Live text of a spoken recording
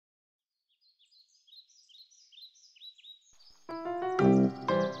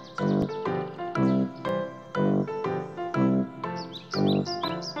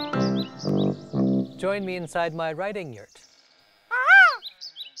Join me inside my writing yurt.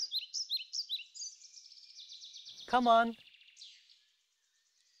 Come on.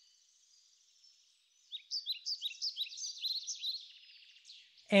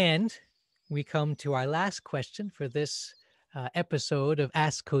 And we come to our last question for this episode of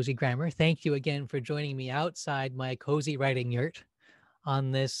Ask Cozy Grammar. Thank you again for joining me outside my cozy writing yurt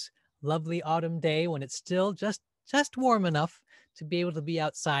on this lovely autumn day when it's still just warm enough to be able to be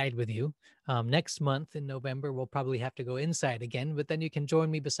outside with you. Next month in November, we'll probably have to go inside again, but then you can join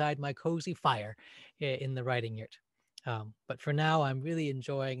me beside my cozy fire in the writing yurt. But for now, I'm really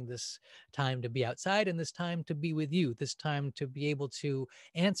enjoying this time to be outside and this time to be with you, this time to be able to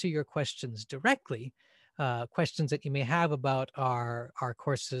answer your questions directly, questions that you may have about our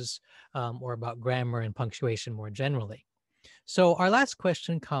courses or about grammar and punctuation more generally. So our last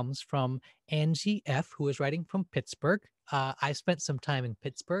question comes from Angie F., who is writing from Pittsburgh. I spent some time in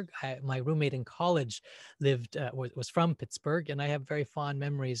Pittsburgh. My roommate in college was from Pittsburgh, and I have very fond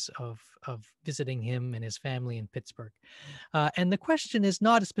memories of visiting him and his family in Pittsburgh. And the question is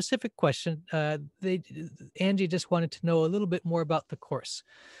not a specific question. Angie just wanted to know a little bit more about the course.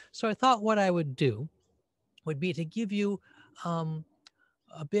 So I thought what I would do would be to give you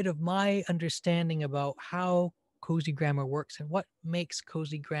a bit of my understanding about how Cozy Grammar works and what makes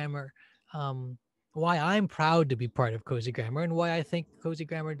Cozy Grammar, why I'm proud to be part of Cozy Grammar, and why I think Cozy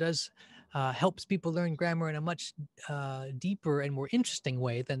Grammar helps people learn grammar in a much deeper and more interesting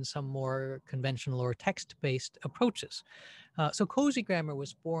way than some more conventional or text-based approaches. So Cozy Grammar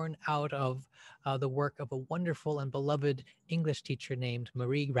was born out of the work of a wonderful and beloved English teacher named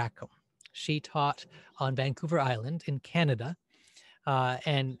Marie Rackham. She taught on Vancouver Island in Canada,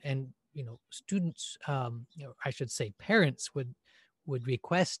 and students, I should say parents would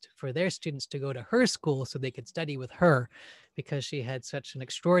request for their students to go to her school so they could study with her, because she had such an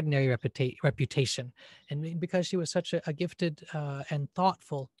extraordinary reputation, and because she was such a gifted and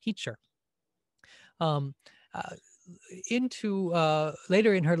thoughtful teacher. Later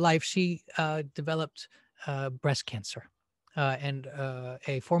in her life, she developed breast cancer. And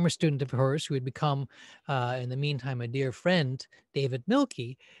a former student of hers who had become, in the meantime, a dear friend, David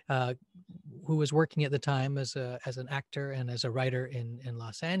Milkey, who was working at the time as an actor and as a writer in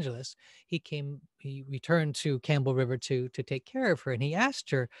Los Angeles, he returned to Campbell River to take care of her, and he asked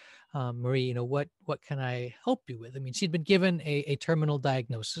her, Marie, what can I help you with? I mean, she'd been given a terminal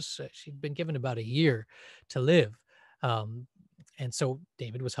diagnosis. She'd been given about a year to live. And so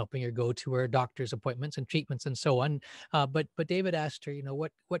David was helping her go to her doctor's appointments and treatments and so on. But David asked her,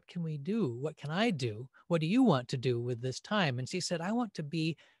 what can we do? What can I do? What do you want to do with this time? And she said, I want to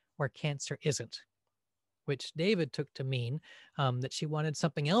be where cancer isn't, which David took to mean that she wanted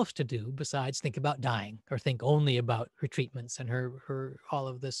something else to do besides think about dying or think only about her treatments and her all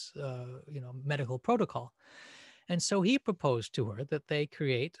of this, medical protocol. And so he proposed to her that they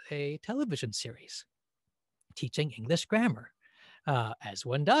create a television series teaching English grammar. As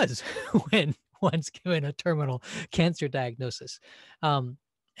one does when one's given a terminal cancer diagnosis. And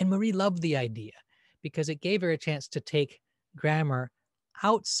Marie loved the idea because it gave her a chance to take grammar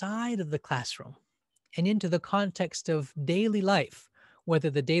outside of the classroom and into the context of daily life, whether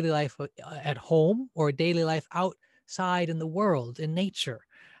the daily life at home or daily life outside in the world, in nature,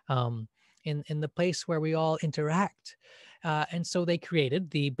 in the place where we all interact. And so they created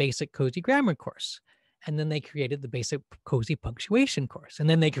the basic Cozy Grammar course. And then they created the basic Cozy punctuation course. And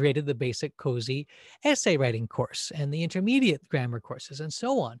then they created the basic Cozy essay writing course and the intermediate grammar courses and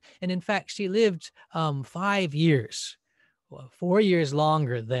so on. And in fact, she lived 5 years, 4 years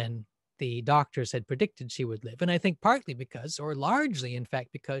longer than the doctors had predicted she would live. And I think partly because, or largely in fact,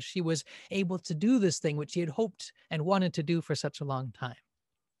 because she was able to do this thing which she had hoped and wanted to do for such a long time.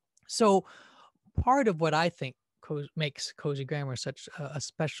 So part of what I think makes Cozy Grammar such a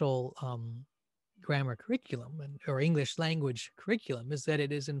special grammar curriculum or English language curriculum is that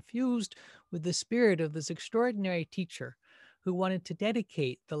it is infused with the spirit of this extraordinary teacher who wanted to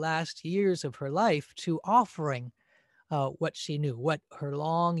dedicate the last years of her life to offering what she knew, what her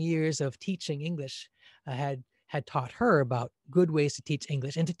long years of teaching English had taught her about good ways to teach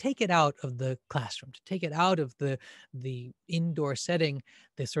English, and to take it out of the classroom, to take it out of the indoor setting,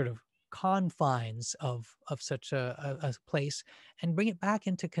 the sort of confines of such a place, and bring it back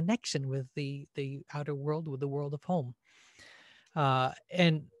into connection with the outer world, with the world of home.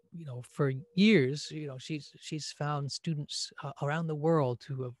 And for years, she's found students around the world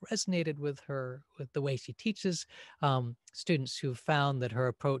who have resonated with her, with the way she teaches, students who've found that her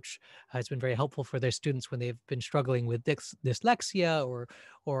approach has been very helpful for their students when they've been struggling with dyslexia,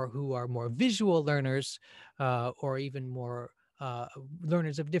 or who are more visual learners, or even more uh,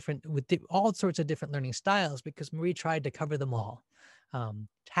 learners of different, with all sorts of different learning styles, because Marie tried to cover them all.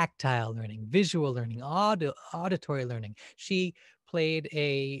 Tactile learning, visual learning, auditory learning. She played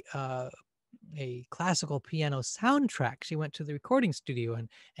a classical piano soundtrack. She went to the recording studio,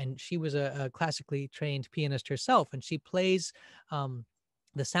 and she was a classically trained pianist herself, and she plays um,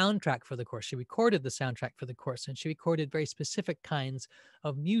 the soundtrack for the course. She recorded the soundtrack for the course, and she recorded very specific kinds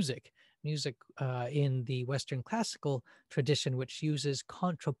of music in the Western classical tradition, which uses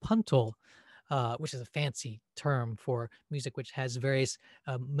contrapuntal, which is a fancy term for music which has various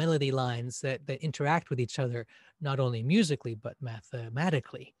melody lines that interact with each other, not only musically, but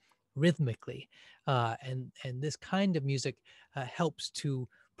mathematically, rhythmically. And this kind of music helps to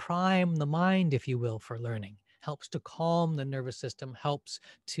prime the mind, if you will, for learning, helps to calm the nervous system, helps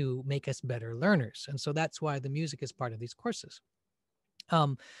to make us better learners. And so that's why the music is part of these courses.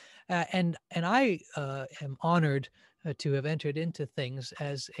 Um, and I am honored to have entered into things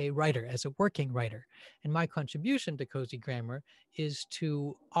as a writer, as a working writer. And my contribution to Cozy Grammar is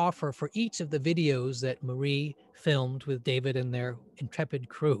to offer, for each of the videos that Marie filmed with David and their intrepid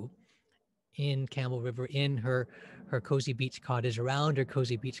crew in Campbell River, in her cozy beach cottage, around her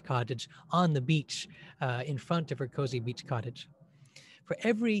cozy beach cottage, on the beach, in front of her cozy beach cottage. For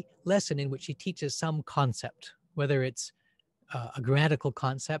every lesson in which she teaches some concept, whether it's a grammatical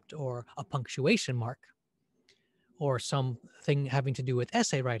concept or a punctuation mark or something having to do with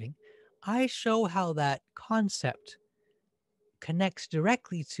essay writing, I show how that concept connects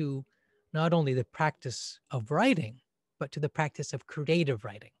directly to not only the practice of writing, but to the practice of creative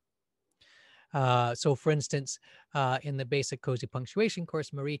writing. So, for instance, in the basic cozy punctuation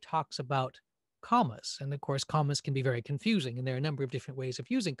course, Marie talks about commas. And of course, commas can be very confusing, and there are a number of different ways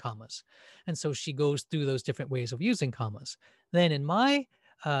of using commas. And so she goes through those different ways of using commas. Then in my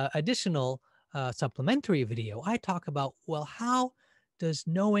additional supplementary video, I talk about, well, how does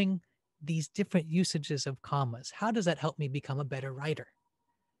knowing these different usages of commas, how does that help me become a better writer?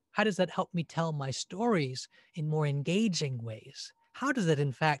 How does that help me tell my stories in more engaging ways? How does that,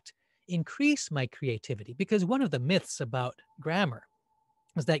 in fact, increase my creativity? Because one of the myths about grammar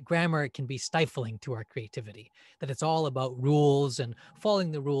is that grammar can be stifling to our creativity, that it's all about rules and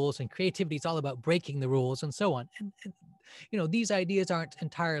following the rules, and creativity is all about breaking the rules and so on. And these ideas aren't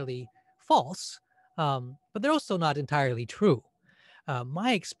entirely false, but they're also not entirely true.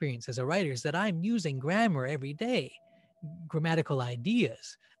 My experience as a writer is that I'm using grammar every day, grammatical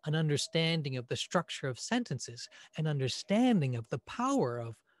ideas, an understanding of the structure of sentences, an understanding of the power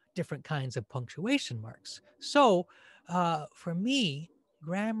of different kinds of punctuation marks. So, for me,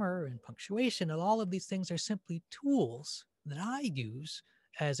 grammar and punctuation and all of these things are simply tools that I use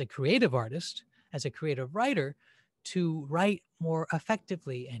as a creative artist, as a creative writer, to write more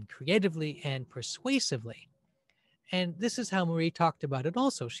effectively and creatively and persuasively. And this is how Marie talked about it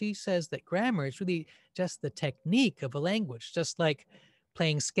also. She says that grammar is really just the technique of a language, just like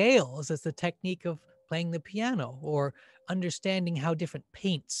playing scales is the technique of playing the piano, or understanding how different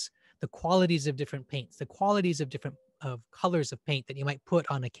paints, the qualities of different paints, the qualities of different of colors of paint that you might put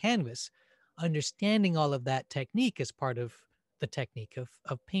on a canvas. Understanding all of that technique is part of the technique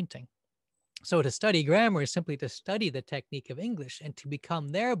of painting. So to study grammar is simply to study the technique of English and to become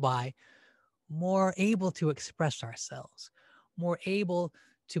thereby more able to express ourselves, more able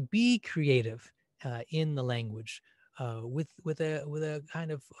to be creative in the language, with a kind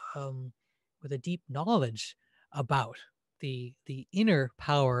of with a deep knowledge about the inner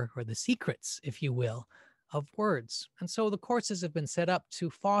power, or the secrets, if you will, of words. And so the courses have been set up to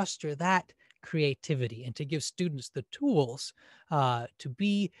foster that creativity and to give students the tools to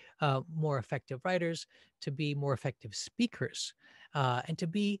be more effective writers, to be more effective speakers, and to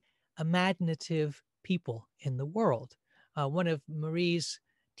be imaginative people in the world. One of Marie's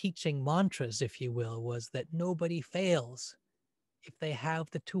teaching mantras, if you will, was that nobody fails if they have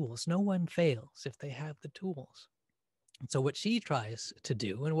the tools. No one fails if they have the tools. And so what she tries to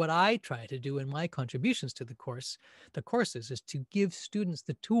do, and what I try to do in my contributions to the courses, is to give students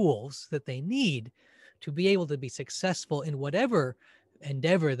the tools that they need to be able to be successful in whatever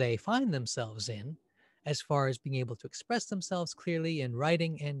endeavor they find themselves in, as far as being able to express themselves clearly in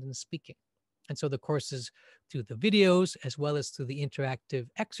writing and in speaking. And so the courses, through the videos as well as through the interactive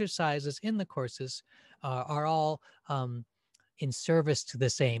exercises in the courses, are all in service to the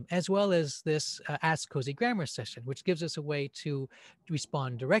same, as well as this Ask Cozy Grammar session, which gives us a way to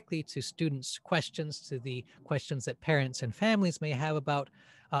respond directly to students' questions, to the questions that parents and families may have about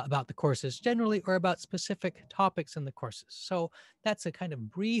the courses generally, or about specific topics in the courses. So that's a kind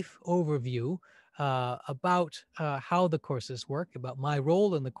of brief overview about how the courses work, about my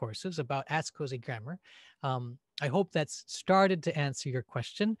role in the courses, about Ask Cozy Grammar. I hope that's started to answer your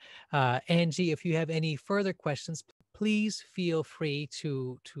question. Angie, if you have any further questions, please feel free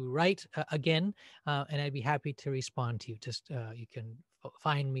to write again, and I'd be happy to respond to you. Just you can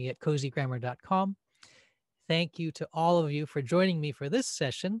find me at cozygrammar.com. Thank you to all of you for joining me for this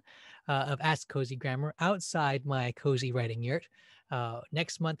session of Ask Cozy Grammar outside my cozy writing yurt.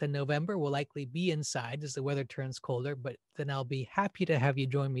 Next month in November, we'll likely be inside as the weather turns colder, but then I'll be happy to have you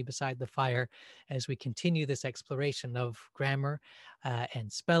join me beside the fire as we continue this exploration of grammar and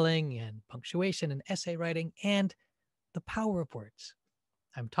spelling and punctuation and essay writing and the power of words.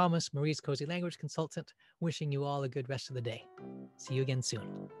 I'm Thomas, Marie's Cozy Language Consultant, wishing you all a good rest of the day. See you again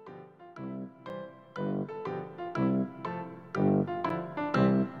soon.